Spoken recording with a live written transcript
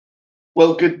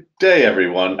Well, good day,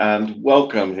 everyone, and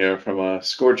welcome here from a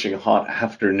scorching hot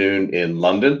afternoon in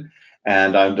London.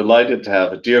 And I'm delighted to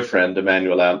have a dear friend,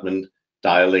 Emmanuel Antman,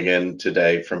 dialing in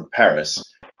today from Paris.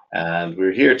 And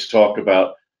we're here to talk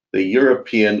about the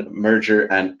European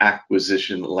merger and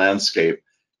acquisition landscape.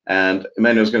 And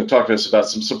Emmanuel is going to talk to us about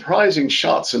some surprising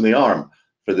shots in the arm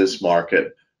for this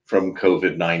market from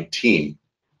COVID-19.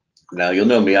 Now, you'll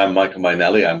know me, I'm Michael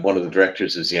Mainelli. I'm one of the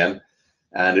directors of Zien.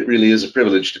 And it really is a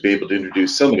privilege to be able to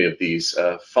introduce so many of these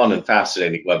fun and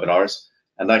fascinating webinars.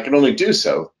 And I can only do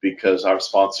so because our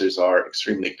sponsors are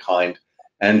extremely kind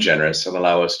and generous and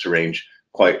allow us to range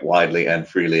quite widely and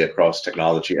freely across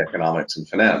technology, economics, and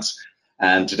finance.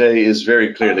 And today is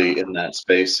very clearly in that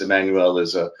space. Emmanuel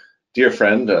is a dear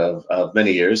friend of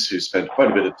many years who spent quite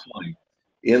a bit of time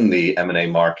in the M&A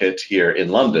market here in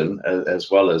London as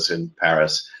well as in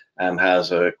Paris, and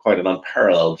has quite an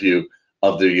unparalleled view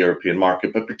of the European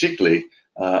market, but particularly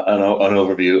an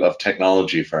overview of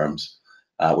technology firms,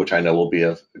 which I know will be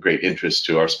of great interest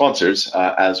to our sponsors,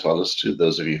 as well as to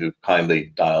those of you who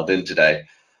kindly dialed in today.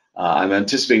 I'm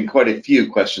anticipating quite a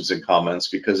few questions and comments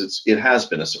because it has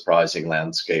been a surprising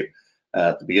landscape.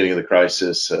 At the beginning of the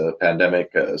crisis,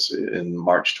 pandemic, in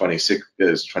March 26th,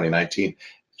 2019,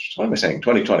 what am I saying?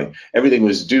 2020. Everything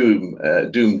was doom,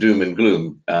 and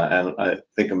gloom. And I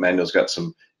think Emmanuel's got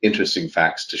some interesting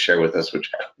facts to share with us, which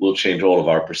will change all of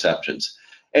our perceptions.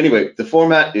 Anyway, the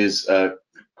format is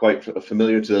quite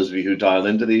familiar to those of you who dial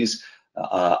into these.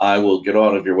 I will get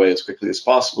out of your way as quickly as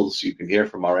possible so you can hear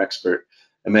from our expert.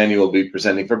 Emmanuel will be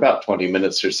presenting for about 20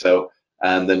 minutes or so,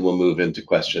 and then we'll move into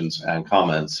questions and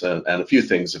comments and a few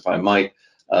things, if I might.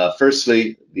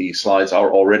 Firstly, the slides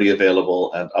are already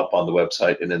available and up on the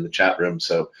website and in the chat room,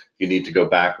 so if you need to go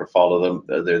back or follow them,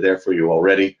 they're there for you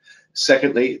already.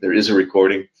 Secondly, there is a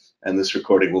recording, and this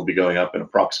recording will be going up in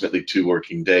approximately 2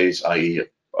 working days, i.e.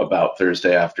 about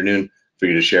Thursday afternoon, for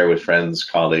you to share with friends,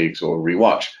 colleagues, or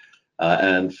rewatch.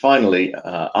 And finally,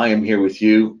 I am here with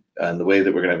you, and the way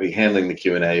that we're going to be handling the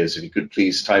Q&A is if you could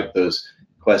please type those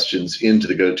questions into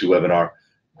the GoToWebinar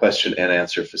question and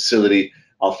answer facility.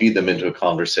 I'll feed them into a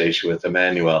conversation with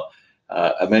Emmanuel.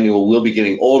 Emmanuel will be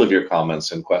getting all of your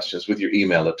comments and questions with your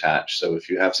email attached. So if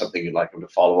you have something you'd like him to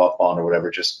follow up on or whatever,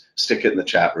 just stick it in the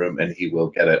chat room and he will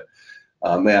get it.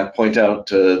 May I point out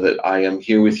that I am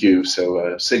here with you.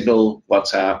 So Signal,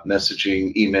 WhatsApp,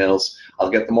 messaging, emails, I'll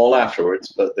get them all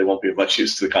afterwards, but they won't be of much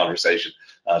use to the conversation.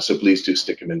 So please do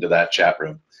stick them into that chat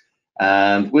room.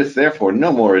 And with therefore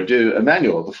no more ado,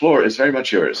 Emmanuel, the floor is very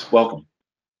much yours. Welcome.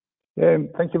 Yeah,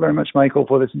 thank you very much, Michael,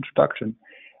 for this introduction.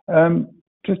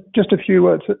 Just a few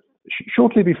words.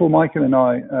 Shortly before Michael and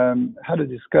I had a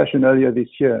discussion earlier this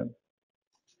year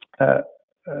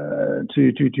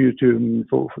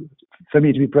for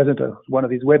me to be present at one of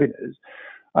these webinars,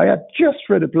 I had just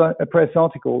read a press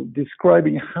article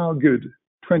describing how good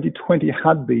 2020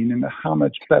 had been and how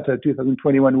much better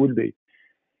 2021 would be.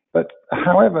 But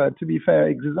however, to be fair,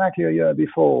 exactly a year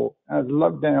before, as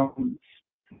lockdown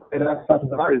as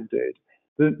the virus did,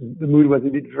 the mood was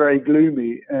indeed very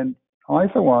gloomy. And I,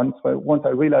 for once I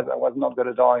realized I was not going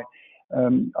to die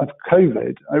of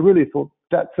COVID, I really thought,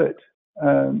 that's it.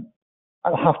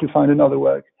 I'll have to find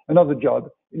another job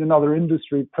in another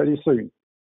industry pretty soon.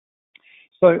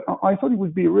 So I thought it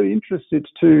would be really interesting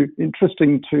to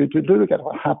look at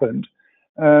what happened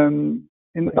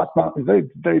in that very,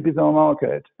 very bizarre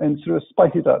market and sort of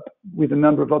spice it up with a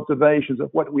number of observations of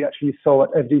what we actually saw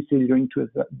at FDC during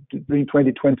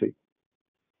 2020.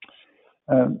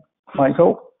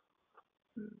 Michael?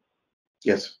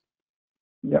 Yes.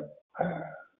 Yep.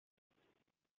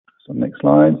 So next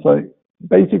slide. So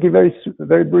basically,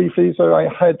 very briefly, so I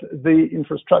had the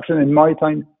infrastructure and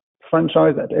maritime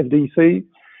franchise at FDC,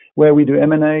 where we do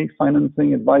M&A,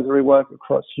 financing, advisory work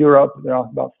across Europe. There are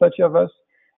about 30 of us.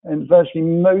 And virtually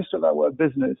most of our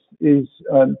business is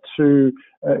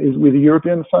with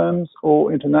European firms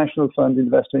or international firms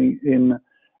investing in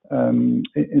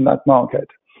that market.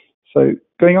 So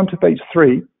going on to page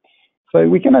 3, so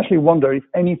we can actually wonder if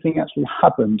anything actually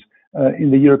happened in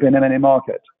the European M&A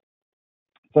market.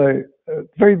 So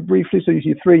very briefly, so you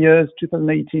see 3 years,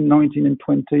 2018, 19, and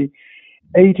 20.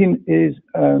 18 is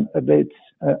a bit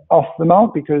off the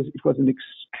mark because it was an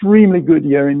extremely good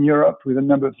year in Europe with a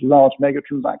number of large mega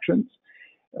transactions.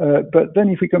 But then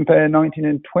if we compare 19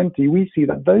 and 20, we see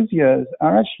that those years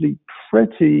are actually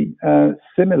pretty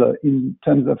similar in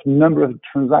terms of number of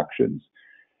transactions.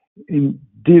 In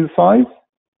deal size,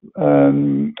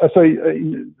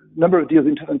 number of deals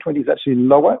in 2020 is actually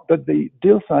lower, but the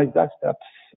deal size, that's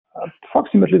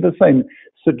approximately the same,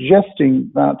 suggesting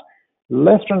that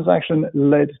less transaction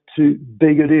led to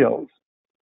bigger deals.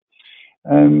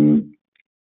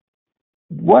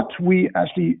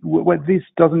 what this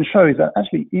doesn't show is that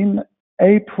actually in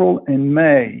April and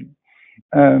May,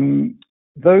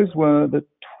 those were the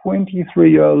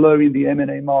 23-year low in the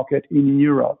M&A market in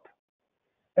Europe.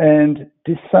 And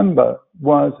December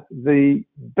was the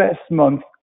best month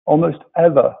almost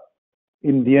ever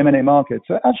in the M&A market.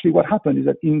 So actually what happened is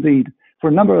that indeed, for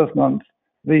a number of months,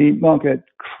 the market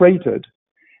cratered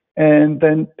and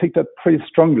then picked up pretty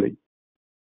strongly.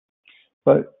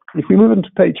 But if we move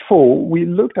into page 4, we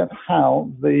looked at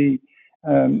how the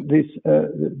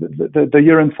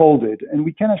year unfolded, and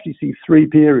we can actually see 3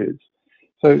 periods.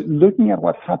 So looking at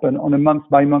what happened on a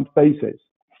month-by-month basis,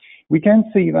 we can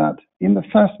see that in the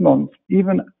first month,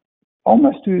 even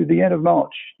almost to the end of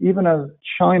March, even as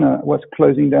China was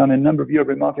closing down and a number of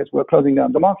European markets were closing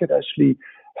down, the market actually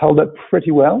held up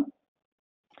pretty well.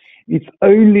 It's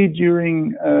only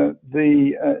during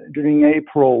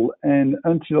April and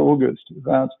until August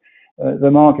that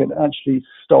the market actually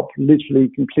stopped literally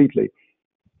completely.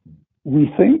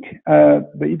 We think that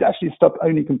it actually stopped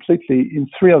only completely in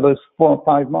 3 of those 4 or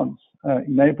 5 months,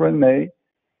 in April and May,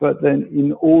 but then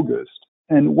in August.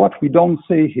 And what we don't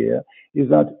see here is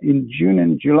that in June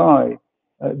and July,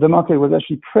 the market was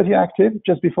actually pretty active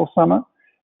just before summer,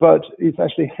 but it's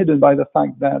actually hidden by the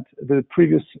fact that the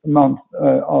previous month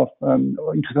in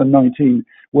 2019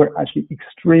 were actually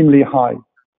extremely high.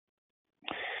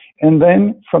 And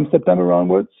then from September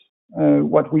onwards,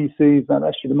 what we see is that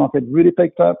actually the market really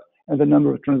picked up and the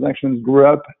number of transactions grew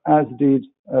up, as did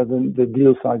the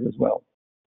deal size as well.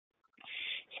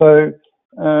 So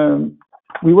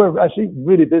we were actually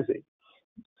really busy.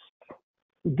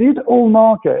 Did all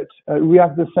markets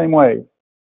react the same way?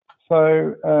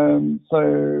 So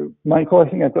Michael, I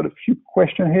think I've got a few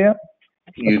questions here.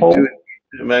 You do,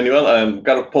 Emmanuel. I've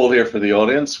got a poll here for the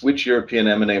audience. Which European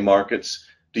M&A markets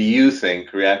do you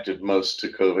think reacted most to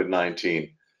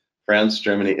COVID-19? France,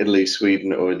 Germany, Italy,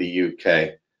 Sweden, or the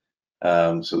UK?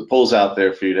 So the poll's out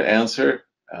there for you to answer.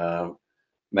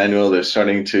 Emmanuel,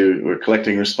 we're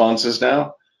collecting responses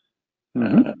now.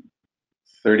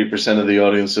 30% of the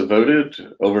audience have voted,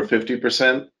 over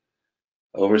 50%,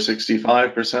 over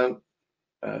 65%,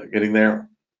 getting there.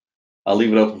 I'll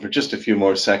leave it open for just a few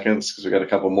more seconds because we've got a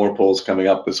couple more polls coming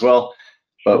up as well.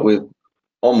 But with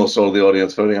almost all the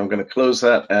audience voting, I'm going to close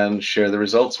that and share the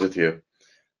results with you.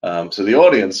 So the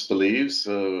audience believes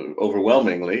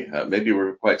overwhelmingly, maybe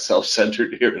we're quite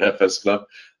self-centered here at FS Club,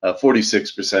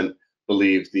 46%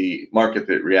 believe the market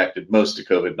that reacted most to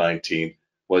COVID-19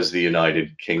 was the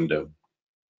United Kingdom.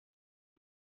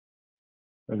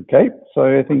 Okay,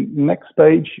 so I think next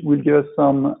page will give us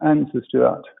some answers to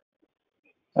that.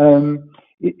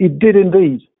 It did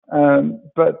indeed,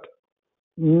 but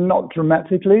not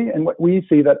dramatically. And what we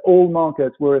see that all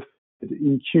markets were affected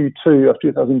in Q2 of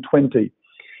 2020.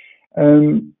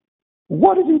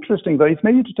 What is interesting, though, is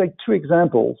maybe to take 2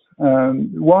 examples.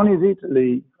 One is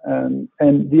Italy,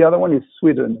 and the other one is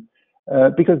Sweden,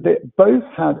 because they both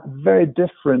had very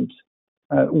different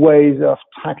ways of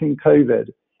tackling COVID.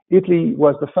 Italy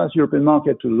was the first European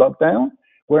market to lock down,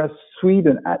 whereas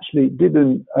Sweden actually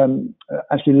didn't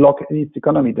actually lock its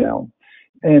economy down.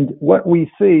 And what we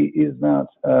see is that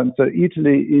so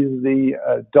Italy is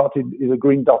a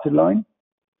green dotted line.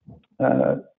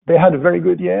 They had a very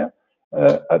good year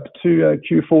up to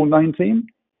Q4 19,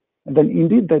 and then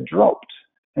indeed they dropped.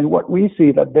 And what we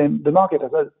see that then the market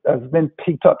has then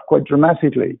picked up quite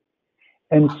dramatically.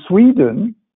 And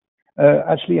Sweden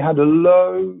actually had a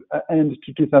low end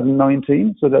to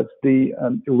 2019, so that's the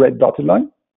red dotted line.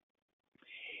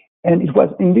 And it was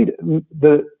indeed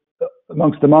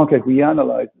amongst the market we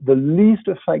analyzed, the least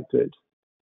affected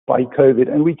by COVID.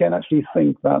 And we can actually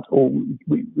think that, or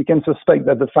we can suspect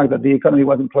that the fact that the economy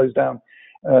wasn't closed down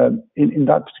in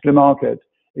that particular market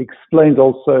explains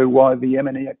also why the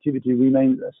M&A activity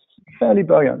remains fairly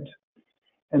buoyant.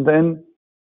 And then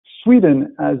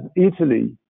Sweden, as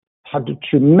Italy, had a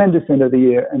tremendous end of the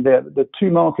year, and they're the 2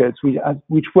 markets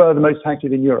which were the most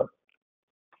active in Europe.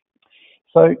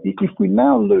 So if we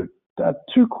now look at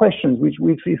 2 questions which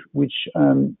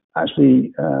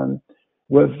actually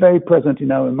were very present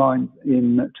in our minds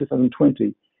in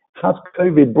 2020, has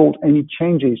COVID brought any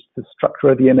changes to the structure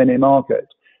of the M&A market?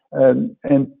 And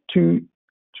two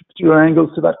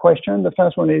angles to that question. The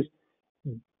first one is,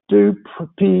 do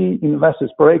PE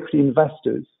investors, private equity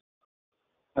investors,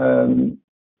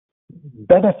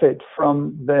 benefit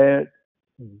from their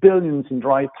billions in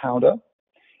dry powder,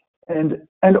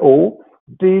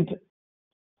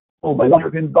 or one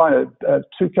European buyer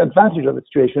took advantage of the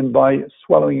situation by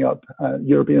swallowing up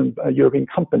European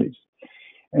companies?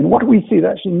 And what we see is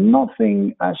actually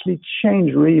nothing actually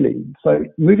changed really. So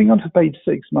moving on to page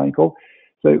 6, Michael.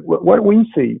 So what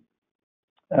we see,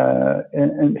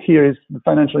 and here is the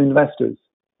financial investors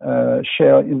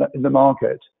share in the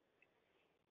market.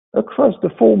 Across the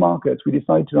 4 markets we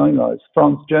decided to analyze,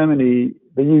 France, Germany,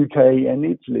 the UK, and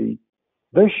Italy,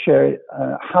 this share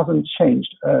hasn't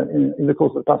changed in the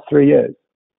course of the past 3 years.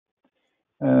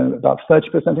 About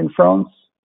 30% in France,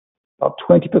 about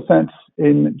 20%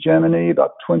 in Germany,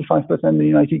 about 25% in the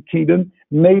United Kingdom,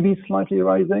 maybe slightly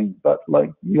rising, but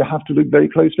like you have to look very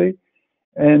closely.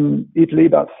 And Italy,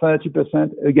 about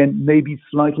 30%, again, maybe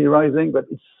slightly rising, but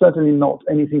it's certainly not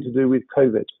anything to do with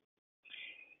COVID.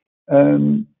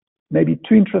 Maybe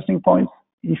 2 interesting points.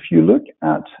 If you look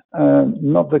at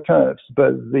not the curves,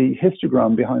 but the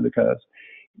histogram behind the curves,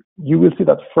 you will see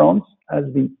that France has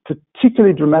been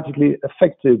particularly dramatically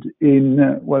affected in,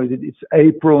 it's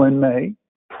April and May,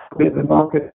 with the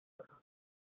market,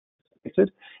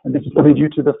 and this is probably due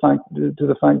to the fact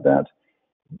that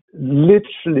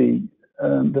literally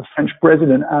the French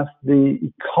president asked the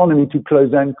economy to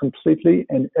close down completely,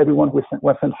 and everyone was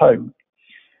sent home.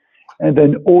 And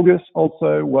then August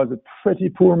also was a pretty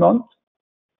poor month,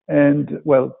 and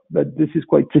but this is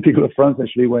quite typical of France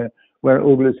actually, where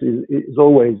August is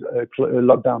always a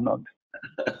lockdown month.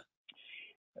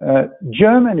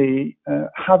 Germany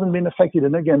hasn't been affected,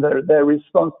 and again, their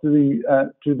response to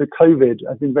the COVID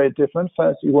has been very different.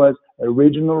 First, it was a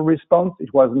regional response;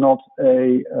 it was not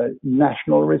a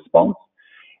national response,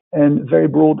 and very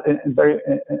broad. And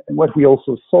what we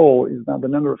also saw is that the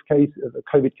number of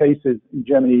COVID cases in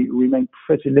Germany remained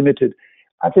pretty limited,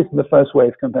 at least in the first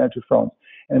wave compared to France.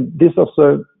 And this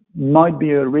also might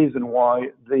be a reason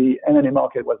why the M&A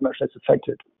market was much less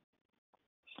affected.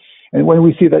 And when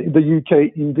we see that the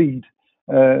UK indeed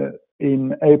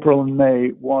in April and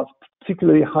May was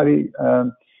particularly highly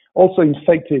also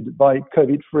infected by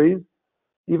COVID freeze,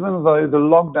 even though the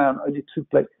lockdown only took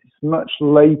place much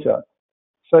later.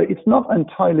 So it's not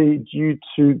entirely due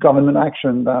to government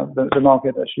action that the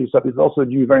market actually stopped. It's also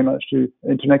due very much to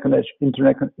interconnections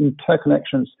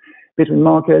between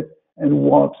markets and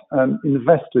what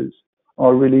investors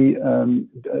are really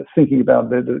thinking about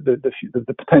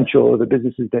the potential of the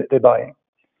businesses they're buying.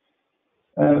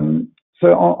 So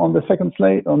on the second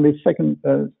slide,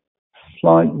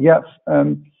 yes,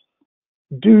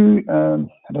 do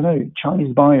I don't know,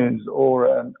 Chinese buyers or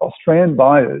Australian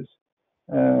buyers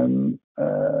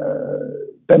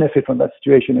benefit from that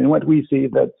situation? And what we see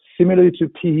is that similarly to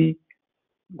PE,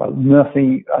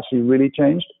 nothing actually really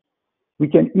changed. We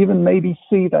can even maybe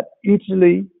see that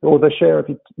Italy, or the share of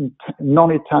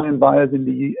non-Italian buyers in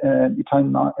the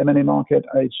Italian M&A market,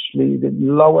 are actually a bit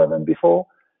lower than before.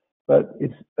 But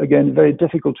it's, again, very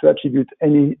difficult to attribute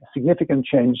any significant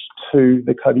change to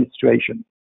the COVID situation.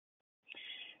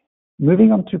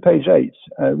 Moving on to page 8,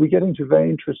 we get into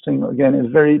very interesting, again, and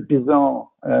very bizarre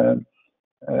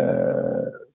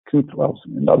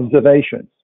observations.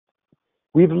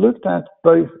 We've looked at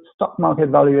both stock market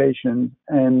valuations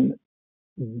and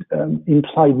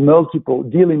implied multiple,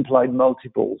 deal implied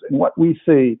multiples. And what we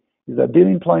see is that deal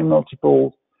implied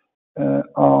multiples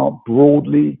are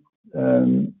broadly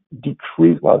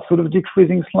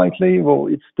decreasing slightly. Well,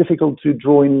 it's difficult to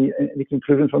draw any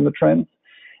conclusions from the trend.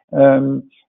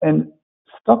 And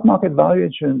stock market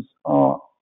valuations are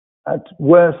at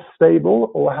worst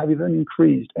stable or have even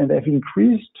increased, and they've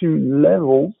increased to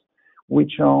levels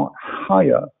which are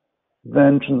higher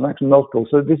than transaction multiples.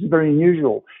 So this is very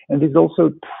unusual, and this is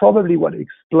also probably what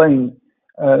explains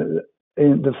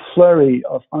in the flurry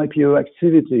of IPO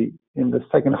activity in the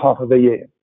second half of the year.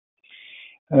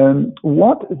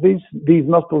 What these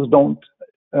multiples don't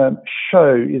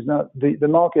show is that the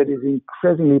market is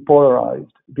increasingly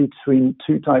polarized between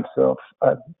 2 types of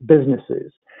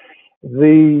businesses.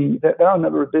 There are a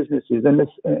number of businesses, and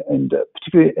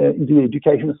particularly in the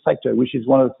education sector, which is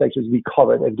one of the sectors we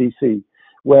cover at FDC,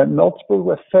 where multiples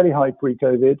were fairly high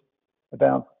pre-COVID,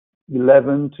 about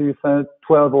 11 to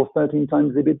 12 or 13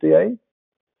 times EBITDA.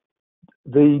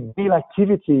 The deal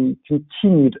activity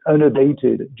continued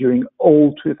unabated during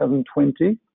all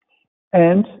 2020,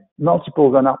 and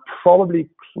multiples are now probably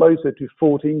closer to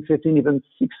 14, 15, even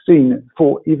 16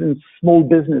 for even small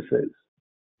businesses.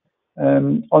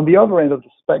 On the other end of the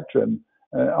spectrum,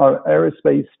 our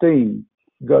aerospace team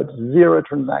got 0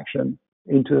 transaction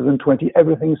in 2020.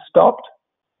 Everything stopped.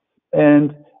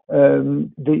 And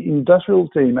the industrial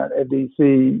team at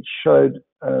FDC showed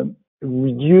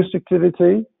reduced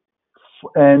activity,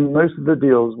 and most of the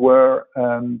deals were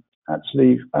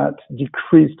actually at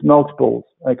decreased multiples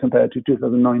compared to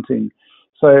 2019.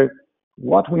 So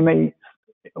what may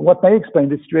explain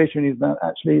the situation is that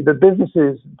actually the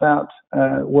businesses that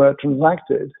were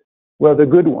transacted were the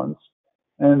good ones,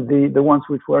 and the ones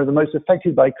which were the most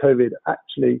affected by COVID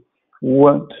actually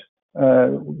weren't,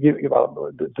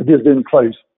 the deals didn't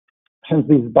close, hence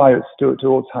this bias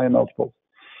towards higher multiples.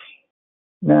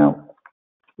 Now,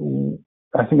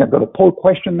 I think I've got a poll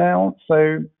question now.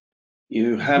 So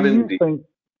you have indeed.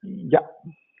 Yeah.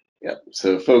 Yeah.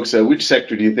 So, folks, which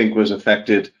sector do you think was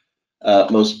affected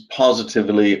most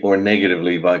positively or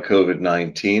negatively by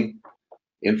COVID-19?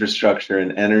 Infrastructure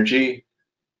and energy,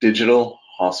 digital,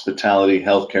 hospitality,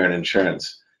 healthcare, and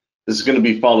insurance. This is going to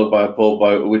be followed by a poll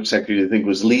by which sector do you think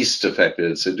was least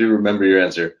affected. So do remember your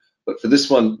answer. But for this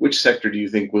one, which sector do you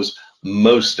think was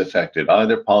most affected,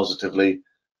 either positively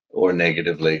or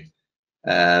negatively?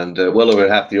 And well over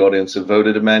half the audience have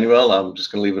voted, Emmanuel. I'm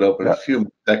just going to leave it open a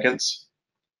few seconds.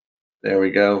 There we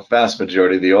go. Vast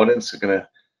majority of the audience are going to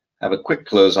have a quick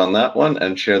close on that one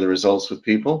and share the results with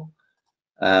people.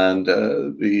 And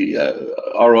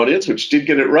our audience, which did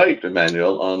get it right,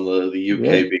 Emmanuel, on the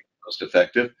UK being most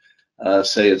effective,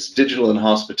 say it's digital and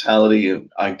hospitality in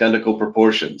identical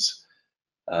proportions.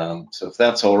 So if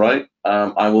that's all right,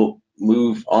 I will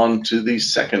move on to the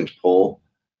second poll,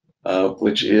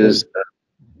 which is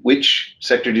which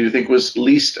sector do you think was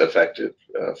least affected,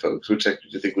 folks? Which sector do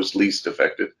you think was least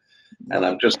affected? And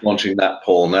I'm just launching that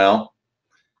poll now.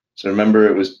 So remember,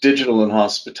 it was digital and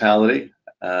hospitality.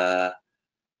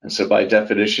 And so by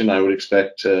definition, I would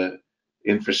expect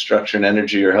infrastructure and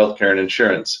energy or healthcare and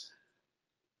insurance.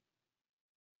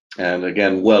 And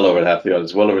again, well over half the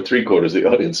audience, well over 3/4 of the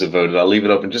audience have voted. I'll leave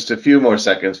it open just a few more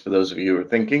seconds for those of you who are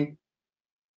thinking.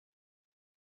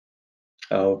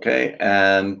 Okay,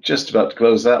 and just about to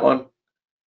close that one.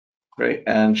 Great,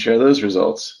 and share those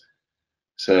results.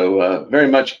 So very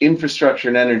much infrastructure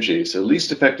and energy. So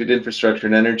least affected infrastructure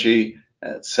and energy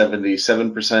at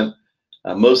 77%.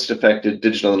 Most affected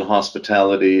digital and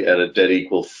hospitality at a dead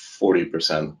equal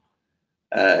 40%.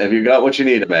 Have you got what you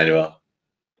need, Emmanuel?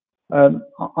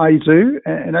 I do,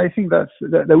 and I think that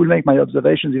will make my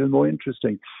observations even more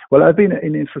interesting. Well, I've been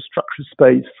in infrastructure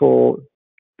space for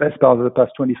the best part of the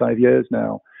past 25 years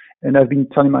now, and I've been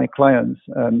telling my clients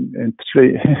and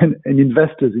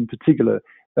investors in particular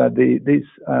that this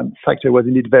sector was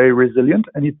indeed very resilient,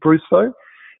 and it proves so.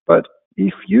 But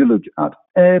if you look at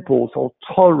airports or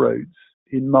toll roads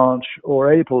in March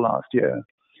or April last year,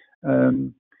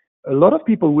 a lot of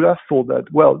people would have thought that,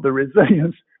 well, the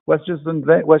resilience was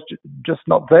just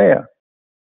not there.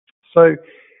 So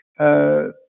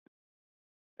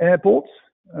airports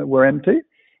were empty,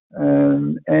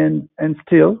 and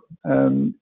still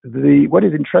what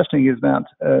is interesting is that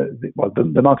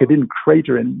the market didn't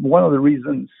crater, and one of the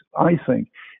reasons I think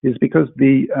is because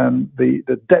the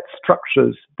debt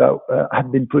structures that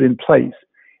had been put in place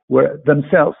were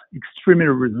themselves extremely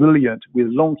resilient with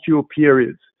long cure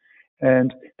periods.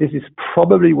 And this is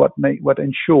probably what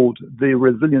ensured the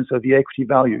resilience of the equity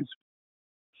values.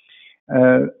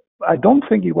 I don't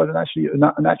think it was actually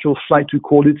an actual flight to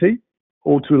quality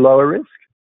or to lower risk.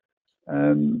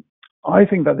 I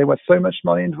think that there was so much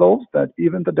money involved that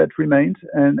even the debt remained,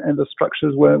 and the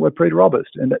structures were pretty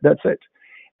robust, and that's it.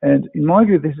 And in my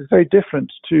view, this is very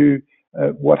different to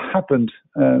what happened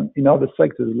in other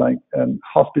sectors like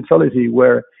hospitality,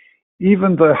 where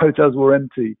even though hotels were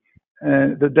empty,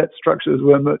 the debt structures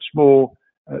were much more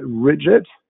rigid,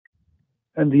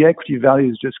 and the equity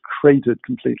values just cratered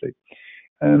completely.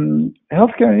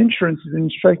 Healthcare insurance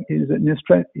is an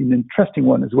interesting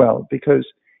one as well, because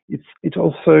it's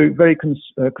also very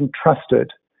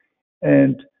contrasted,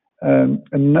 and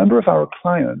a number of our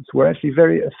clients were actually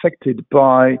very affected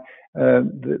by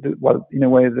the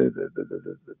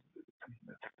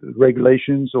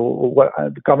regulations or what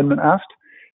the government asked.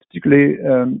 Particularly,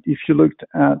 if you looked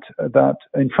at that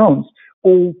in France,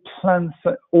 all planned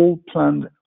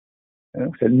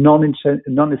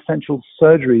non-essential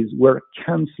surgeries were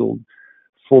cancelled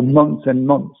for months and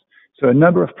months. So a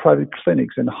number of private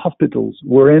clinics and hospitals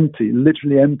were empty,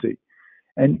 literally empty.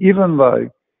 And even though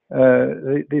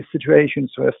these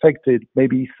situations were affected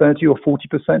maybe 30 or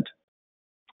 40%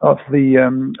 of the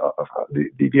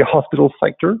hospital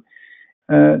sector,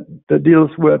 the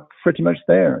deals were pretty much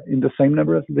there in the same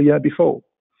number as the year before.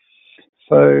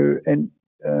 So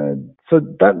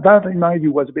that in my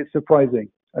view was a bit surprising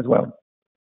as well.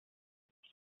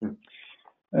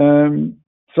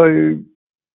 So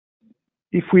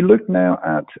if we look now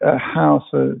at how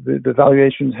the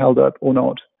valuations held up or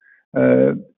not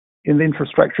in the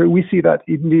infrastructure, we see that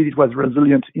indeed it was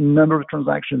resilient in a number of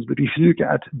transactions. But if you look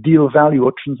at deal value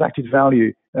or transacted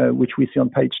value, which we see on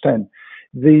page 10,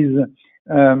 these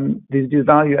deal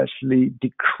value actually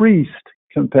decreased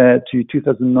compared to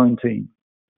 2019.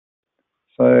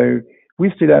 So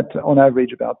we still at, on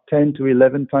average, about 10 to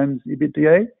 11 times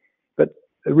EBITDA. But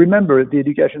remember, the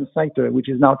education sector, which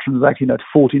is now transacting at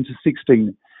 14 to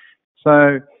 16.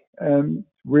 So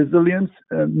resilience,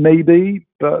 maybe,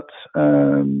 but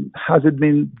has it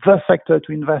been the sector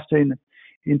to invest in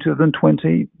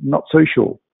 2020? Not so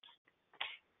sure.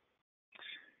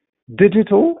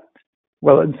 Digital,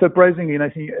 well, unsurprisingly, and I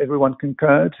think everyone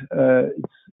concurred,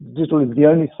 digital is the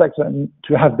only sector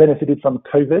to have benefited from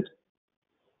COVID,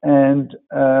 and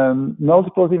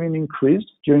multiples even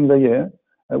increased during the year.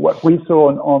 What we saw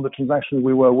on the transaction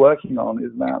we were working on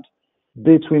is that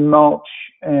between March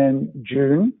and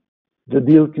June, the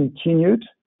deal continued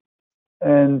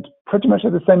and pretty much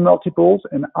at the same multiples.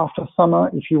 And after summer,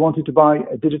 if you wanted to buy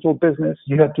a digital business,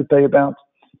 you had to pay about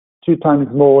 2 times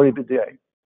more EBITDA.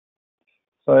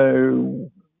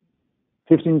 So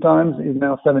 15 times is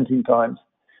now 17 times.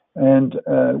 And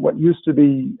what used to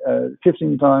be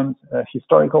 15 times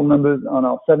historical numbers are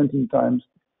now 17 times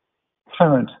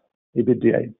current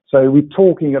EBITDA. So we're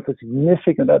talking of a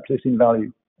significant uplift in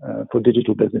value for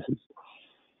digital businesses.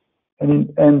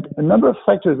 And a number of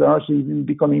sectors are actually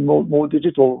becoming more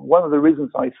digital. One of the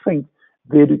reasons I think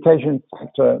the education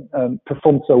sector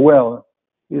performed so well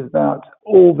is that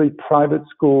all the private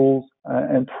schools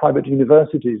and private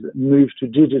universities moved to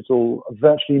digital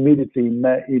virtually immediately in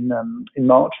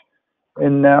March,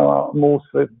 and now are more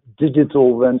sort of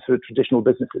digital than sort of traditional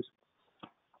businesses.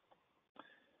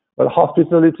 But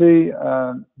hospitality,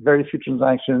 very few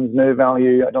transactions, no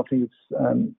value. I don't think it's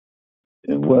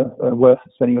worth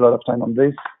spending a lot of time on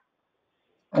this.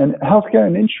 And healthcare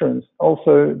and insurance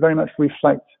also very much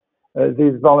reflect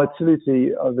this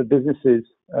volatility of the businesses.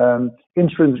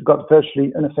 Insurance got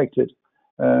virtually unaffected.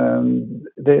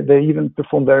 They even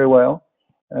performed very well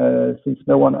since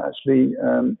no one actually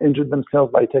injured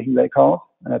themselves by taking their car,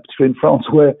 particularly in France,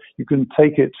 where you can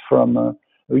take it from,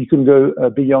 you can go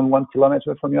beyond 1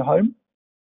 kilometer from your home.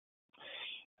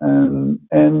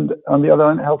 And on the other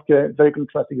hand, healthcare, very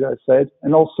contrasting, as I said,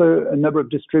 and also a number of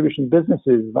distribution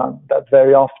businesses that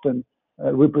very often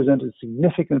represent a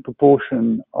significant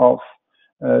proportion of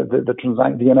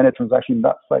the M&A transaction in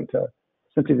that sector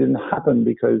simply didn't happen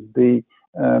because the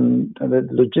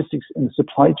logistics and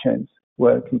supply chains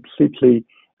were completely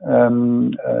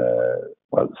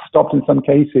stopped in some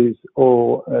cases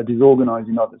or disorganized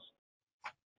in others.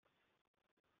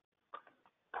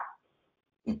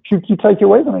 Few key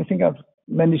takeaways, and I think I've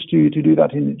managed to do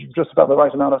that in just about the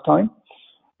right amount of time.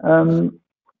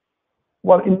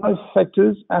 Well, in most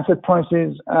sectors, asset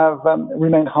prices have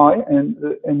remained high and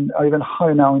are even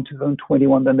higher now in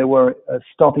 2021 than they were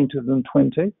starting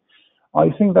 2020.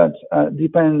 I think that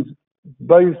depends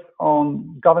both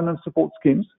on government support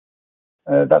schemes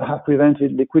that have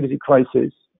prevented liquidity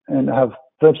crisis and have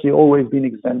virtually always been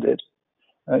extended.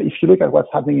 If you look at what's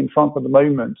happening in France at the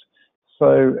moment,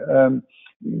 so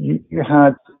you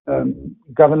had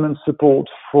government support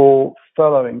for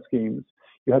furloughing schemes.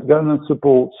 You had government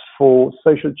support for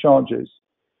social charges.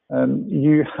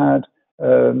 You had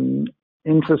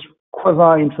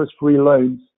quasi-interest-free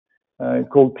loans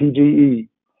called PGE,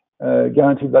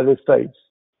 guaranteed by the states.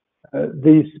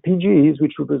 These PGEs,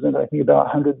 which represent, I think, about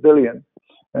 100 billion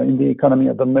in the economy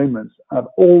at the moment, are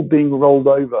all being rolled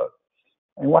over.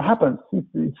 And what happens?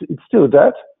 It's still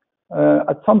debt.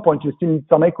 At some point, you still need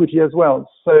some equity as well.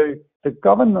 So the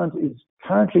government is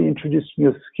currently introducing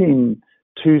a scheme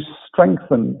to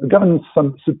strengthen, the government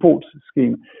support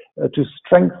scheme to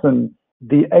strengthen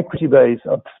the equity base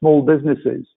of small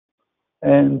businesses.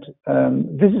 And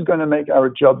this is going to make our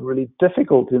job really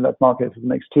difficult in that market for the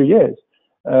next 2 years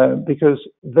because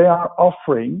they are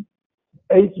offering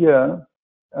 8-year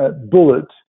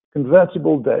bullet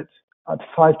convertible debt at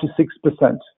 5 to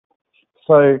 6%.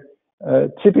 So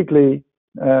typically,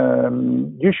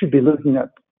 you should be looking at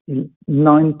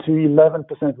 9 to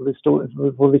 11% for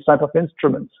this type of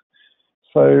instruments.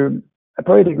 So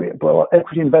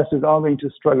equity investors are going to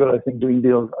struggle, I think, doing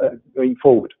deals going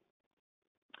forward.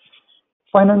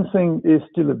 Financing is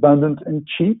still abundant and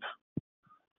cheap,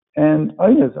 and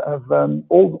owners have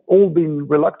all been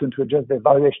reluctant to adjust their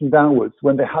valuation downwards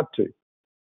when they had to.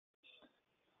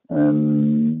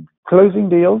 Closing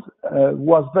deals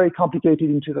was very complicated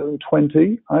in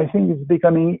 2020. I think it's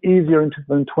becoming easier in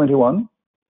 2021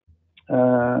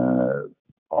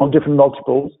 on different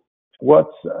multiples. The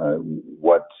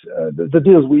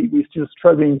deals we're still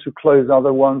struggling to close are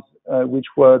the ones which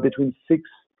were between 6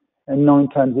 and 9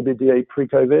 times EBITDA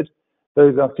pre-COVID.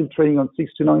 Those are still trading on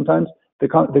 6 to 9 times. The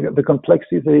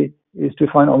complexity is to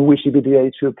find on which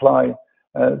EBITDA to apply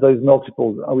those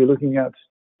multiples. Are we looking at,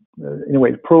 in a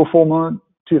way, pro forma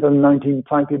 2019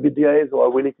 type EBITDAs, or are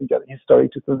we looking at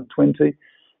historic 2020?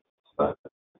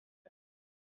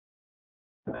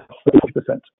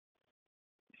 30%.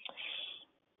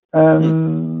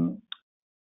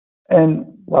 And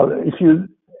well, if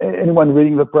anyone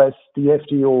reading the press, the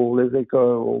FT or Les Echos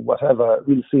or whatever,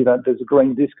 will see that there's a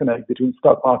growing disconnect between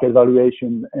stock market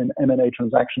valuation and M&A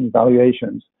transaction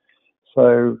valuations.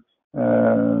 So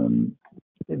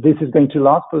this is going to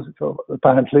last,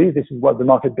 apparently. This is what the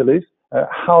market believes.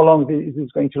 How long is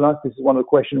this going to last? This is one of the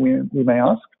questions we may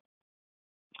ask.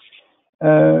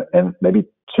 And maybe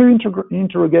two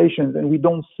interrogations, and we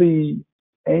don't see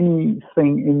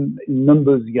anything in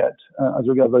numbers yet as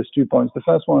regards those 2 points. The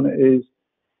first one is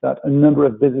that a number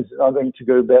of businesses are going to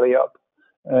go belly up,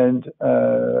 and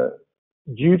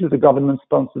due to the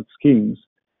government-sponsored schemes,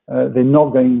 they're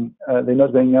not going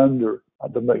under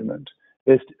at the moment.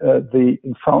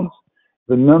 In France,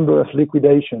 the number of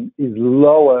liquidation is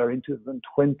lower in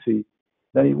 2020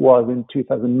 than it was in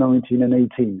 2019 and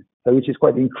 18, which is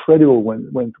quite incredible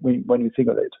when you think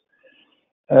of it.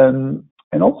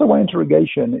 And also one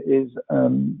interrogation is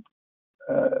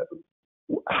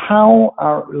how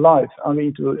our lives are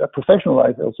going to, professional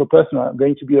life, also personal, are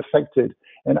going to be affected,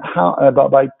 and how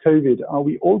by COVID, are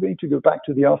we all going to go back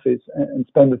to the office and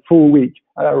spend a full week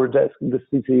at our desk in the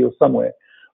city or somewhere?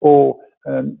 Or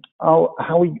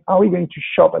are we going to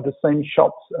shop at the same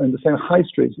shops and the same high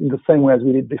streets in the same way as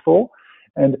we did before?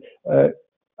 And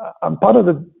I'm part of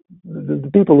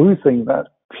the people who think that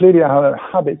clearly our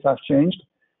habits have changed,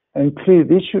 and clearly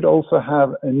this should also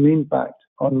have an impact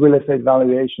on real estate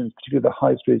valuations, particularly the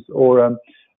high streets or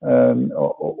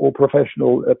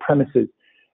professional premises.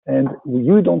 And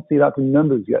you don't see that in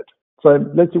numbers yet. So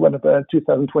let's see what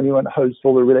 2021 holds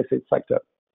for the real estate sector.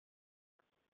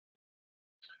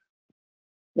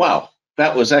 Wow,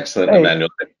 that was excellent, Emmanuel.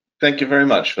 Thank you very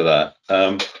much for that.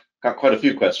 Got quite a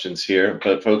few questions here,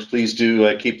 but folks, please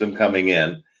do keep them coming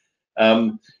in.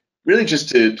 Really just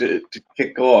to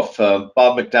kick off,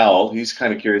 Bob McDowell, he's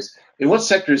kind of curious, in what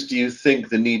sectors do you think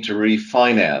the need to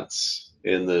refinance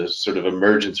in the sort of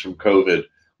emergence from COVID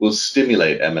will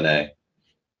stimulate M&A?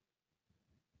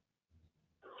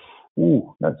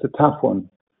 Ooh, that's a tough one.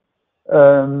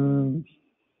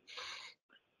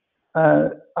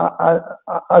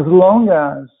 As long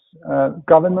as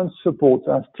government supports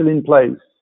are still in place,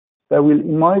 that will,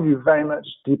 in my view, very much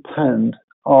depend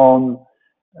on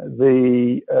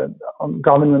on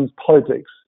government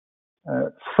politics.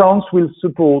 France will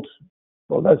support,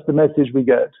 well, that's the message we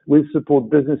get, will support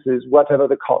businesses whatever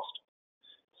the cost.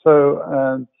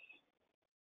 So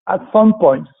at some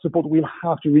point, support will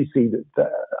have to recede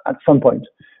at some point.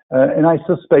 And I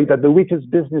suspect that the weakest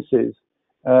businesses,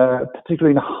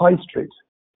 particularly in high street,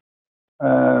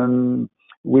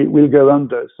 will go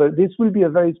under. So this will be a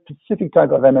very specific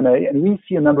type of M&A, and we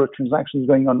see a number of transactions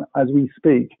going on as we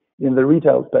speak in the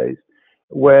retail space,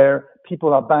 where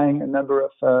people are buying a number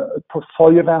of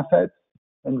portfolio of assets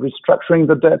and restructuring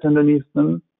the debt underneath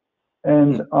them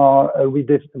and are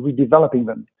redeveloping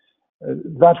them.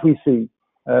 That we see,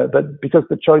 but because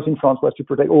the choice in France was to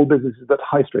protect all businesses at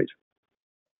high street.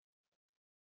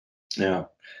 Yeah,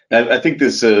 I think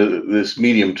this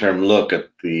medium-term look at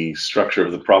the structure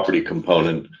of the property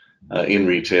component in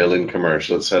retail, in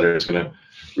commercial, et cetera, is going to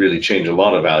really change a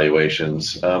lot of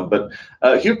valuations. But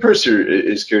Hugh Purser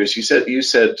is curious. You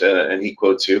said, and he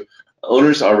quotes you,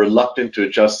 owners are reluctant to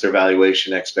adjust their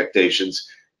valuation expectations,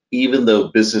 even though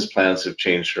business plans have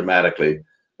changed dramatically.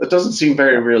 That doesn't seem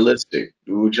very realistic.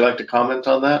 Would you like to comment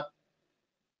on that?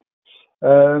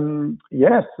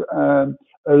 Yes.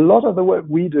 A lot of the work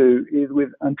we do is with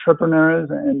entrepreneurs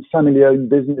and family-owned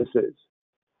businesses.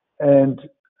 And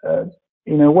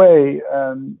in a way,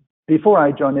 before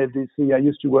I joined FDC, I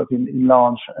used to work in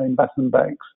large investment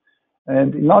banks.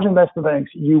 And in large investment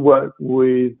banks, you work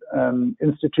with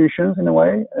institutions in a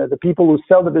way. The people who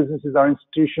sell the businesses are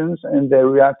institutions, and they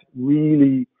react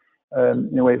really,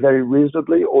 in a way, very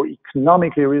reasonably or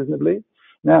economically reasonably.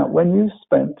 Now, when you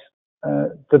spent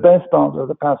the best part of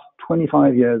the past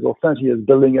 25 years or 30 years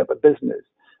building up a business,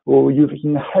 or you've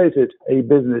inherited a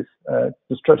business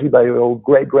constructed by your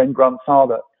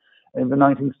great-grandfather in the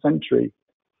 19th century,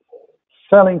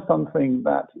 selling something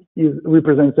that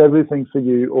represents everything for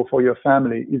you or for your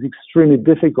family is extremely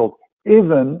difficult,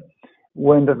 even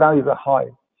when the values are high.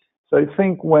 So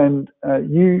think when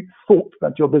you thought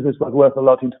that your business was worth a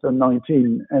lot in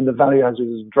 2019 and the value has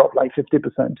just dropped like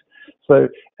 50%. So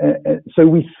it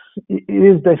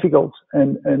is difficult,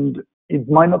 and it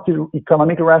might not be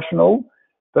economically rational,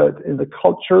 but in the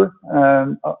culture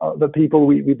the people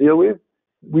we deal with,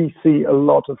 we see a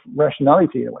lot of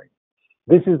rationality in a way.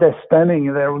 This is their standing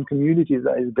in their own communities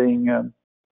that is being,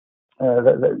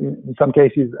 that in some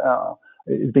cases,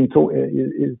 is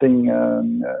being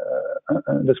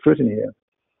under scrutiny here.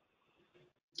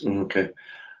 Okay.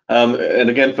 And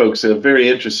again, folks, very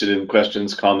interested in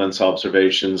questions, comments,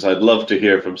 observations. I'd love to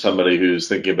hear from somebody who's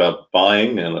thinking about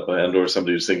buying and or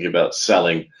somebody who's thinking about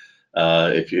selling.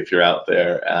 If you're out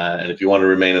there, and if you want to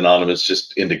remain anonymous,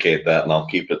 just indicate that, and I'll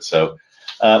keep it so.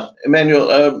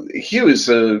 Emmanuel, Hugh is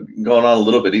going on a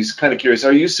little bit. He's kind of curious.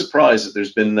 Are you surprised that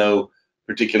there's been no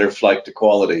particular flight to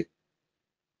quality?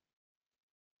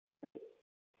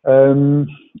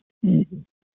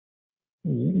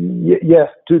 Yes,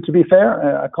 to be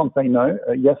fair, I can't say no.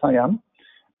 Yes, I am.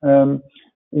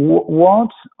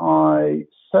 What I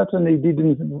certainly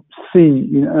didn't see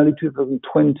in early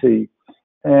 2020,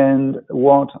 and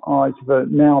what I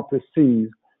now perceive,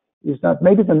 is that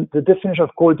maybe the definition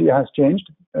of quality has changed.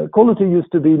 Quality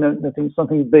used to be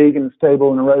something big and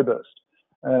stable and robust,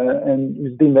 and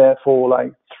it's been there for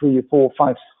like 3, 4,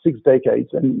 5, 6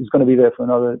 decades, and it's going to be there for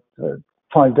another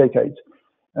 5 decades.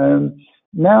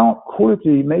 Now,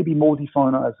 quality may be more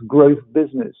defined as growth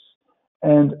business,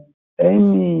 and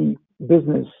any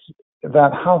business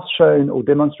that has shown or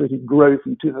demonstrated growth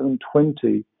in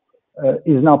 2020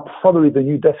 is now probably the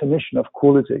new definition of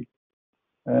quality.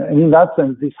 And in that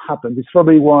sense, this happened. It's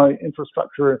probably why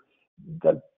infrastructure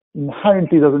that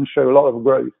inherently doesn't show a lot of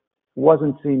growth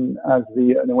wasn't seen as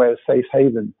in a way, a safe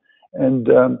haven. And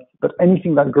but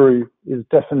anything that grew is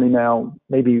definitely now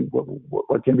maybe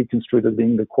what can be construed as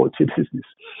being the quality business.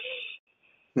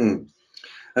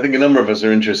 I think a number of us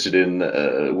are interested in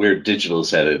where digital is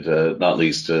headed, not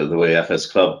least the way FS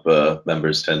Club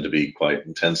members tend to be quite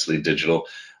intensely digital.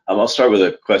 I'll start with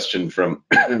a question from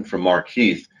from Mark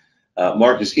Heath.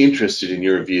 Mark is interested in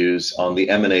your views on the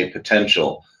M&A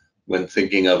potential when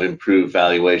thinking of improved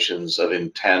valuations of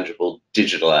intangible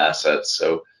digital assets,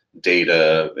 so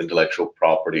data, intellectual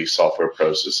property, software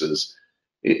processes.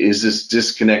 Is this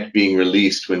disconnect being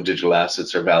released when digital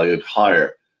assets are valued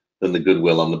higher than the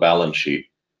goodwill on the balance sheet?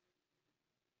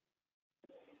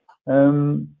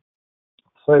 So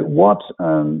what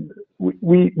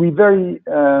we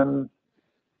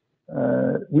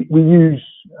use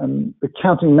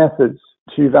accounting methods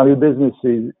to value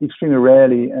businesses extremely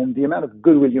rarely, and the amount of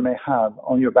goodwill you may have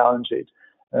on your balance sheet,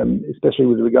 especially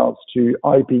with regards to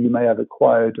IP you may have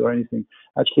acquired or anything,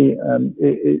 actually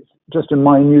it's just a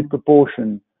minute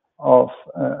proportion of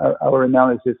our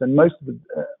analysis, and most of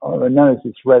our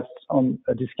analysis rests on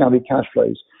discounted cash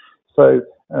flows. So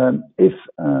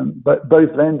but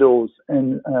both vendors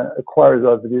and acquirers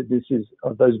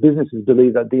of those businesses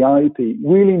believe that the IP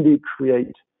will indeed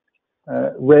create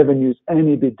revenues and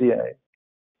EBITDA,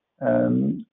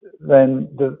 then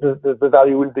the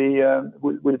value will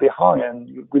be high, and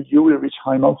you will reach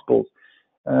high multiples.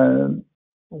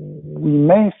 We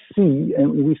may see,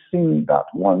 and we've seen that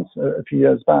once a few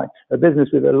years back, a business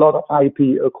with a lot of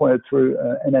IP acquired through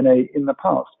M&A in the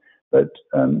past, but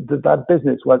that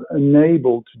business was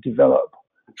unable to develop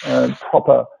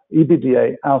proper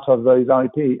EBITDA out of this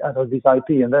IP,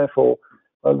 and therefore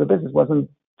the business wasn't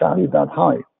valued that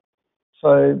high.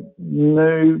 So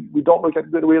no, we don't look at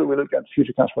goodwill, we look at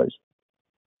future cash flows.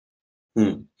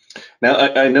 Now,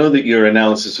 I know that your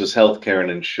analysis was healthcare and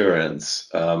insurance,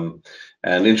 and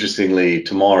interestingly,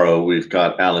 tomorrow we've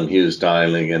got Alan Hughes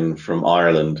dialing in from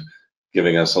Ireland,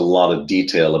 giving us a lot of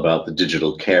detail about the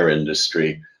digital care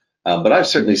industry. But I've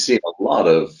certainly seen a lot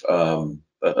of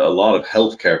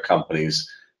healthcare companies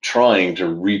trying to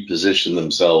reposition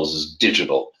themselves as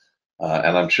digital,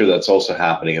 and I'm sure that's also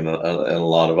happening in a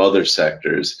lot of other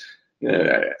sectors. You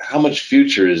know, how much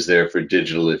future is there for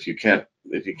digital if you can't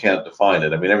define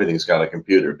it? I mean, everything's got a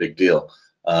computer, big deal.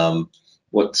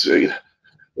 What do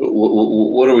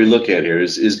we look at here?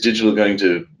 Is digital going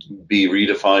to be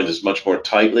redefined as much more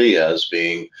tightly as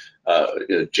being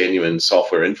genuine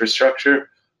software infrastructure?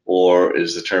 Or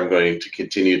is the term going to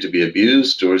continue to be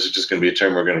abused, or is it just going to be a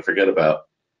term we're going to forget about?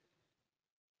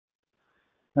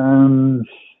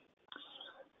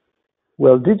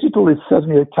 Well, digital is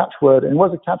certainly a catchword, and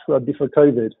was a catchword before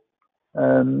COVID.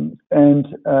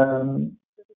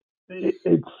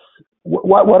 It's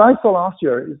what I saw last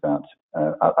year is that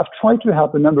I've tried to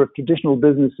help a number of traditional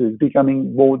businesses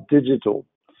becoming more digital.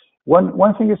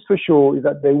 One thing is for sure is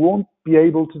that they won't be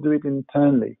able to do it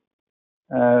internally.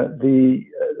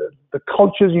 The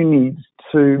cultures you need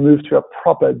to move to a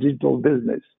proper digital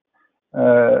business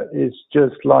is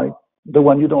just like the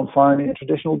one you don't find in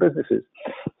traditional businesses.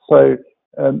 So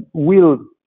will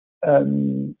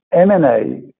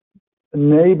M&A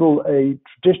enable a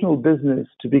traditional business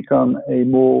to become a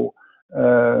more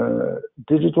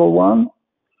digital one?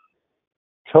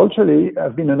 Culturally,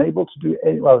 they've been unable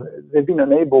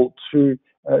to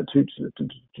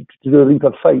do a leap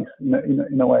of faith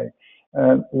in a way.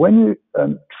 When you're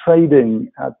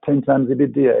trading at 10 times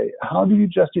EBITDA, how do you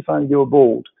justify your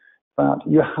board that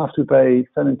you have to pay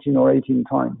 17 or 18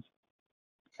 times?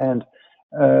 And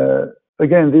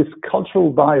again, this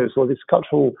cultural bias or this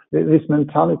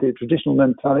mentality, traditional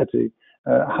mentality,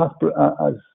 has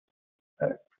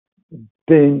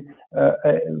been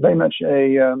very much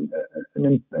an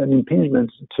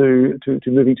impingement to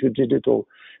moving to digital.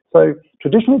 So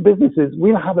traditional businesses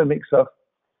will have a mix of,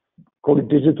 call it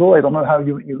digital, I don't know how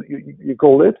you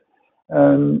call it.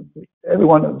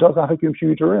 Everyone does have a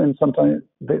computer, and sometimes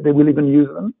they will even use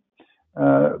them.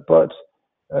 But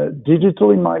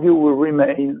digital, in my view, will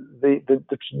remain the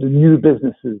new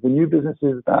businesses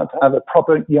that have a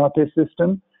proper ERP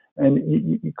system. And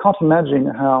you can't imagine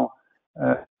how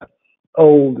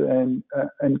old and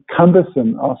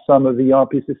cumbersome are some of the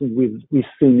ERP systems we've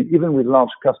seen, even with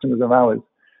large customers of ours.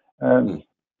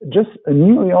 Just a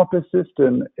new ERP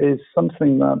system is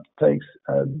something that takes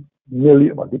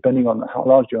millions, well, depending on how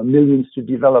large you are, millions to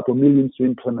develop or millions to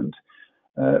implement.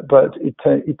 But it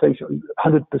takes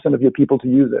 100% of your people to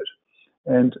use it.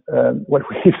 And what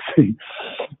we've seen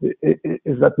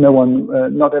is that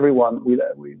not everyone will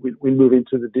move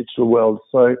into the digital world.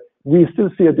 So we still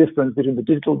see a difference between the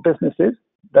digital businesses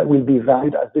that will be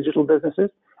valued as digital businesses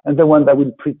and the one that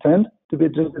will pretend to be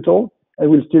digital and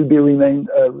will still be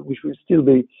which will still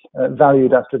be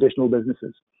valued as traditional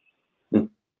businesses.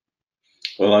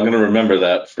 Well, I'm going to remember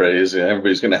that phrase.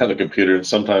 Everybody's going to have a computer, and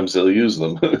sometimes they'll use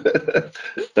them.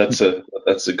 That's a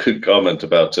good comment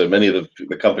about many of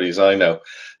the companies I know.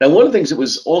 Now, one of the things that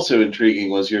was also intriguing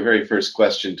was your very first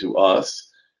question to us,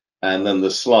 and then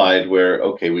the slide where,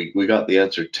 okay, we got the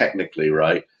answer technically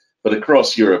right, but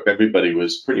across Europe, everybody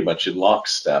was pretty much in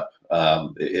lockstep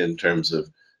in terms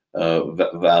of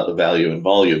value and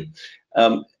volume.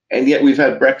 And yet we've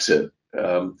had Brexit.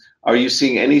 Are you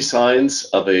seeing any signs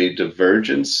of a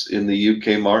divergence in the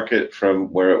UK market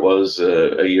from where it was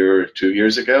a year or 2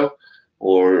 years ago?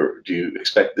 Or do you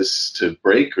expect this to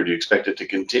break, or do you expect it to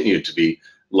continue to be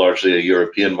largely a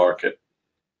European market?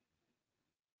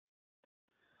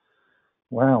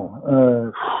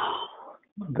 Wow,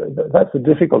 that's a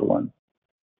difficult one.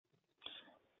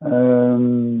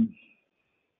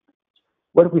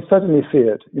 What we certainly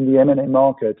feared in the M&A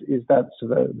market is that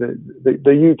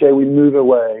the UK will move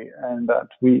away, and that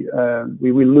we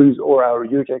will lose all our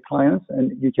UK clients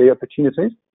and UK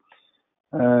opportunities.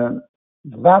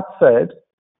 That said,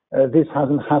 this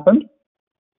hasn't happened.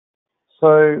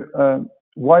 So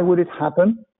why would it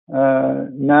happen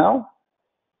now?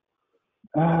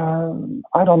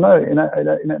 I don't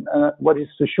know. What is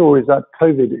for sure is that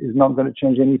COVID is not going to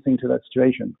change anything to that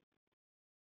situation.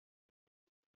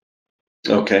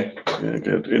 Okay, yeah,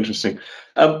 good, interesting.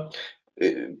 Bob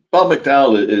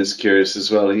McDowell is curious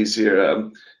as well. He's here.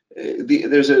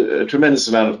 There's a tremendous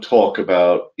amount of talk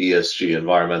about ESG,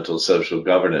 environmental social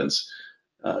governance.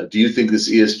 Do you think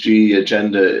this ESG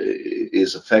agenda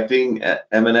is affecting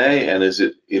M&A, and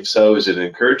if so, is it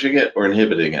encouraging it or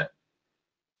inhibiting it?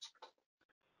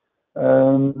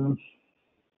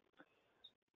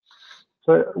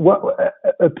 So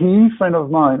a PE friend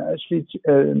of mine actually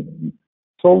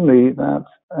told me that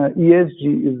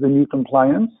ESG is the new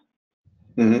compliance.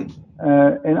 Mm-hmm.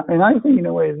 And I think in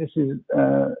a way this is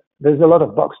there's a lot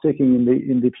of box ticking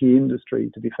in the PE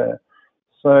industry, to be fair.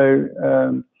 So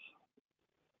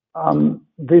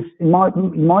this, in my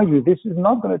view, this is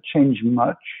not going to change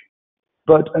much,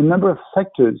 but a number of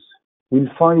sectors will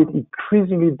find it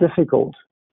increasingly difficult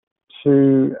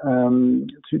to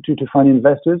find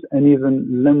investors and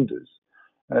even lenders.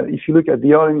 If you look at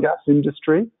the oil and gas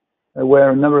industry,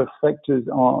 where a number of sectors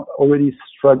are already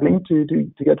struggling to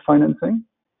get financing,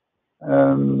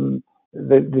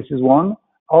 this is one.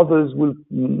 Others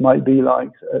might be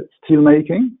like steel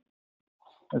making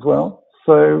as well.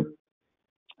 So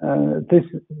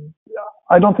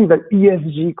I don't think that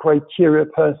ESG criteria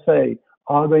per se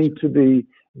are going to be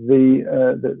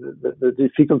the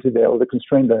difficulty there or the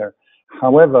constraint there.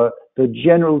 However, the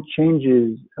general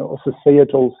changes or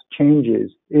societal changes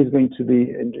is going to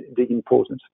be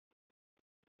important.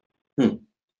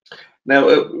 Now,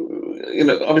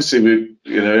 obviously,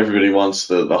 everybody wants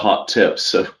the hot tips.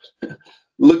 So,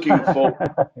 looking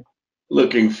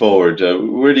forward,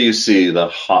 where do you see the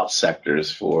hot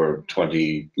sectors for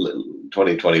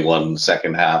 2021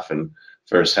 second half and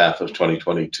first half of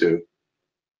 2022?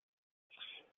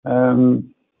 Well,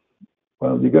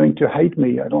 you're going to hate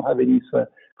me. I don't have any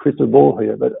crystal ball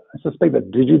here, but I suspect that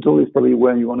digital is probably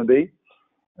where you want to be.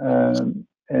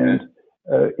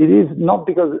 It is not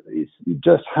because it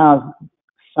just has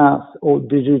SaaS or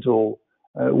digital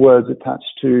words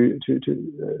attached to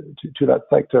that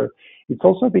sector. It's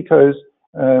also because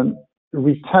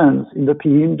returns in the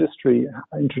PE industry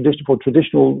for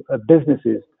traditional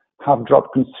businesses have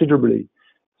dropped considerably.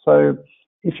 So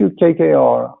if you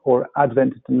KKR or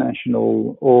Advent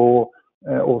International or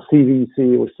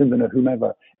CVC or Simon or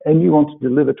whomever, and you want to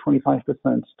deliver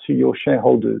 25% to your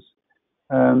shareholders,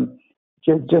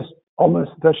 just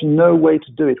almost there's no way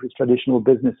to do it with traditional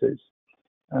businesses.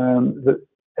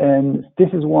 And this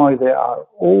is why they are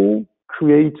all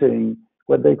creating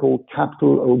what they call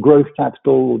capital or growth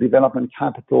capital or development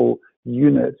capital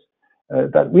units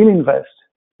that will invest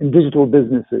in digital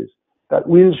businesses, that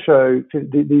will show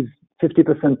these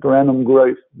 50% per annum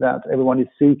growth that everyone is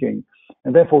seeking.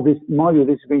 And therefore, this, in my view,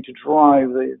 this is going to drive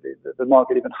the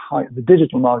market even higher, the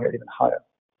digital market even higher.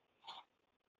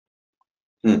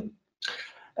 Hmm.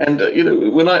 And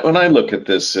when I look at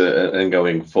this and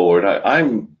going forward,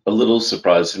 I'm a little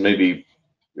surprised, and maybe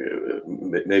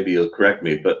you'll correct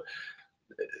me, but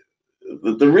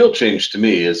the real change to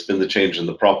me has been the change in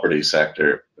the property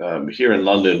sector. Here in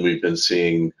London, we've been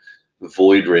seeing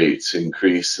void rates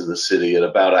increase in the city at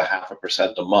about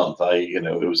 0.5% a month.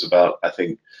 It was about, I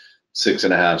think,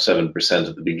 6.5%, 7%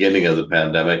 at the beginning of the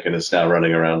pandemic, and it's now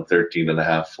running around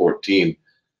 13.5%, 14%.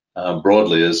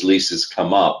 Broadly, as leases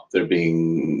come up, they're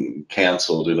being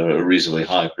canceled in a reasonably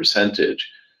high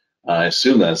percentage. I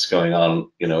assume that's going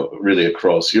on, really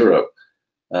across Europe,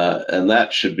 and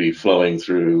that should be flowing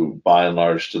through, by and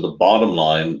large, to the bottom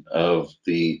line of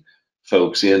the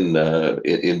folks in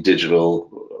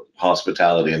digital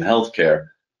hospitality and healthcare,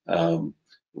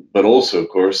 but also, of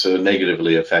course,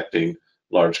 negatively affecting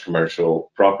large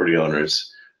commercial property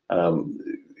owners.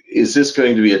 Is this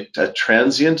going to be a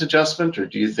transient adjustment, or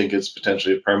do you think it's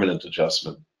potentially a permanent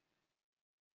adjustment?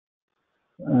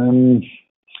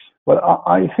 Well,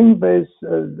 I think there's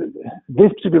this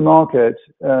particular market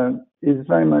is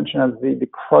very much at the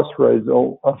crossroads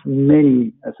of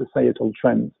many societal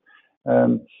trends.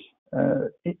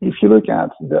 If you look at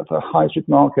the high street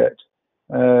market,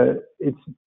 it's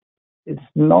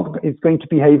going to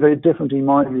behave very differently, in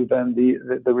my view, than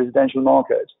the residential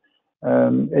market.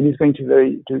 And it's going to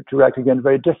react again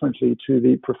very differently to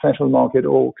the professional market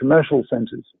or commercial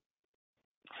centers.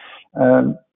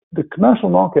 The commercial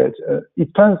market,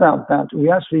 it turns out that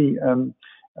we actually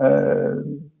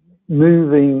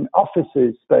moving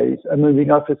offices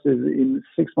in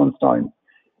 6 months' time.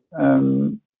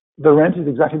 The rent is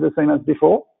exactly the same as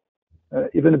before,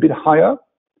 even a bit higher.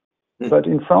 But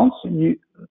in France,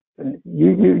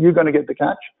 you're going to get the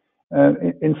catch.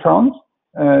 In France,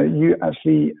 you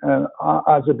actually,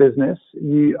 as a business,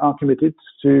 you are committed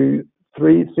to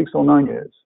 3, 6, or 9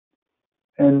 years.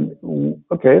 And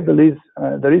okay, the lease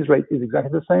rate is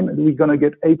exactly the same, and we're going to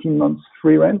get 18 months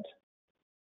free rent.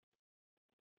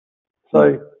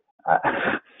 So,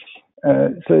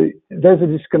 so there's a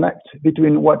disconnect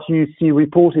between what you see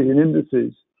reported in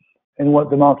indices and what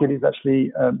the market is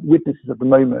actually witnesses at the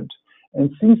moment.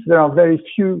 And since there are very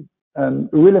few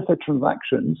real estate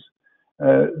transactions,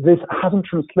 this hasn't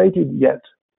translated yet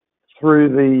through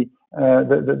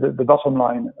the bottom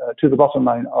line to the bottom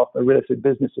line of the real estate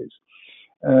businesses.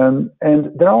 And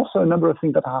there are also a number of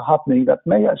things that are happening that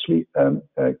may actually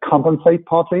compensate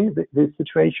partly this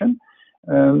situation.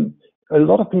 A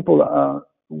lot of people are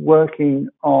working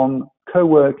on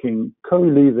co-working,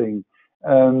 co-living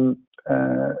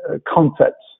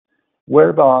concepts,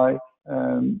 whereby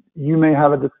you may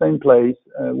have at the same place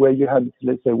where you had,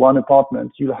 let's say, 1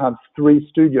 apartment, you'll have 3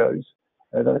 studios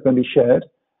that are going to be shared.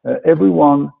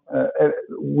 Everyone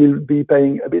will be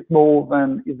paying a bit more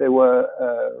than if they were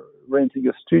renting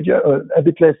a studio, or a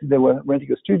bit less if they were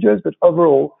renting a studio, but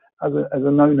overall, as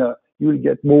an owner, you will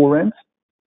get more rent.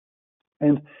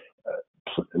 And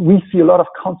we see a lot of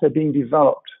concept being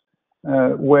developed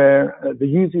where the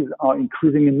uses are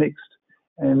increasingly mixed.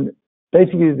 And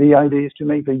basically, the idea is to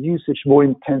make the usage more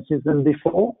intensive than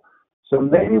before. So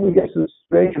maybe we get to a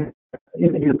situation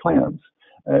individual clients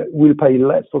will pay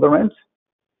less for the rent,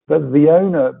 but the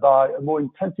owner, by a more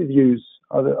intensive use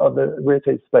of the real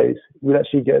estate space, will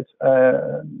actually get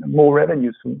more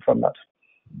revenues from that.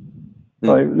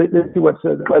 So let's see where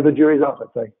the jury's out,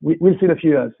 let's say. We'll see in a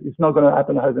few years. It's not going to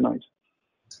happen overnight.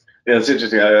 Yeah, it's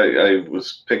interesting. I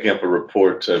was picking up a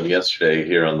report yesterday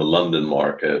here on the London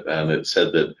market, and it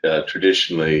said that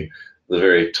traditionally the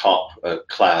very top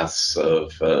class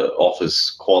of office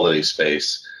quality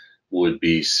space would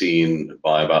be seen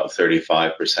by about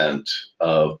 35%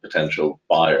 of potential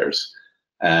buyers.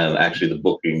 And actually the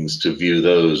bookings to view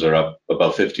those are up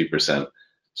about 50%.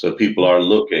 So people are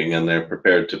looking, and they're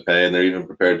prepared to pay, and they're even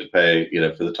prepared to pay,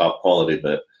 for the top quality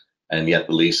bit. and yet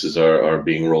the leases are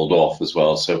being rolled off as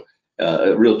well. So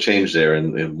a real change there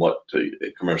in what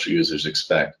commercial users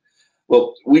expect.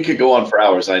 Well, we could go on for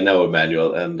hours, I know,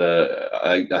 Emmanuel, and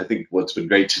I think what's been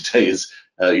great today is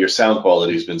your sound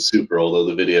quality has been super, although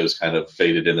the video's kind of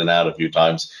faded in and out a few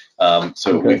times.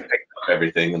 So Okay. we've picked up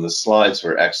everything, and the slides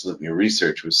were excellent, and your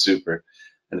research was super.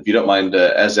 And if you don't mind,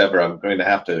 as ever, I'm going to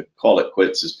have to call it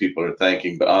quits as people are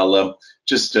thanking, but I'll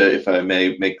just, if I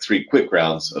may, make 3 quick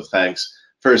rounds of thanks.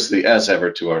 Firstly, as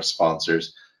ever, to our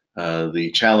sponsors.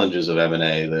 The challenges of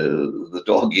M&A, the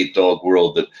dog-eat-dog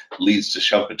world that leads to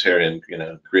Schumpeterian,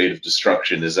 creative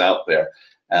destruction is out there,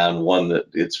 and one that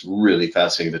it's really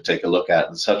fascinating to take a look at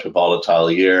in such a volatile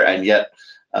year, and yet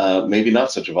maybe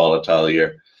not such a volatile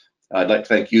year. I'd like to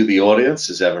thank you, the audience,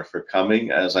 as ever, for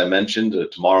coming. As I mentioned,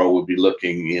 tomorrow we'll be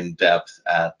looking in depth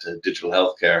at digital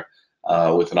healthcare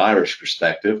with an Irish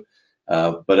perspective.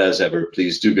 But as ever,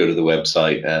 please do go to the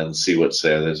website and see what's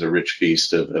there. There's a rich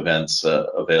feast of events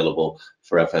available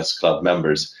for FS Club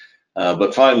members.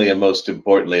 But finally, and most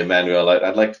importantly, Emmanuel,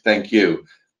 I'd like to thank you.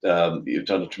 You've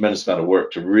done a tremendous amount of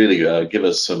work to really give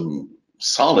us some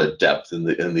solid depth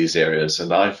in these areas,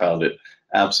 and I found it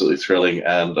absolutely thrilling.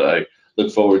 And I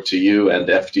look forward to you and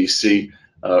FDC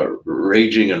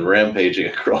raging and rampaging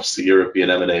across the European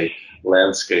M&A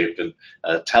landscape and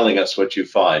telling us what you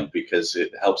find, because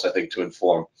it helps, I think, to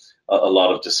inform a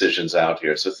lot of decisions out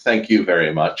here. So thank you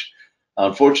very much.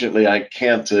 Unfortunately, I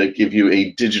can't give you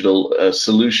a digital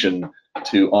solution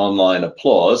to online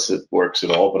applause that works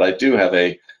at all, but I do have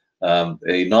a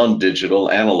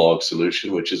non-digital analog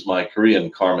solution, which is my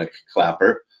Korean karmic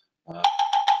clapper.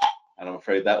 And I'm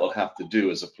afraid that will have to do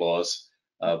as applause.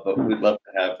 But we'd love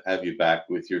to have you back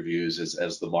with your views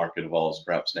as the market evolves,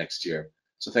 perhaps next year.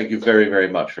 So thank you very, very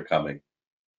much for coming.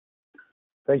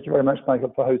 Thank you very much,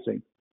 Michael, for hosting.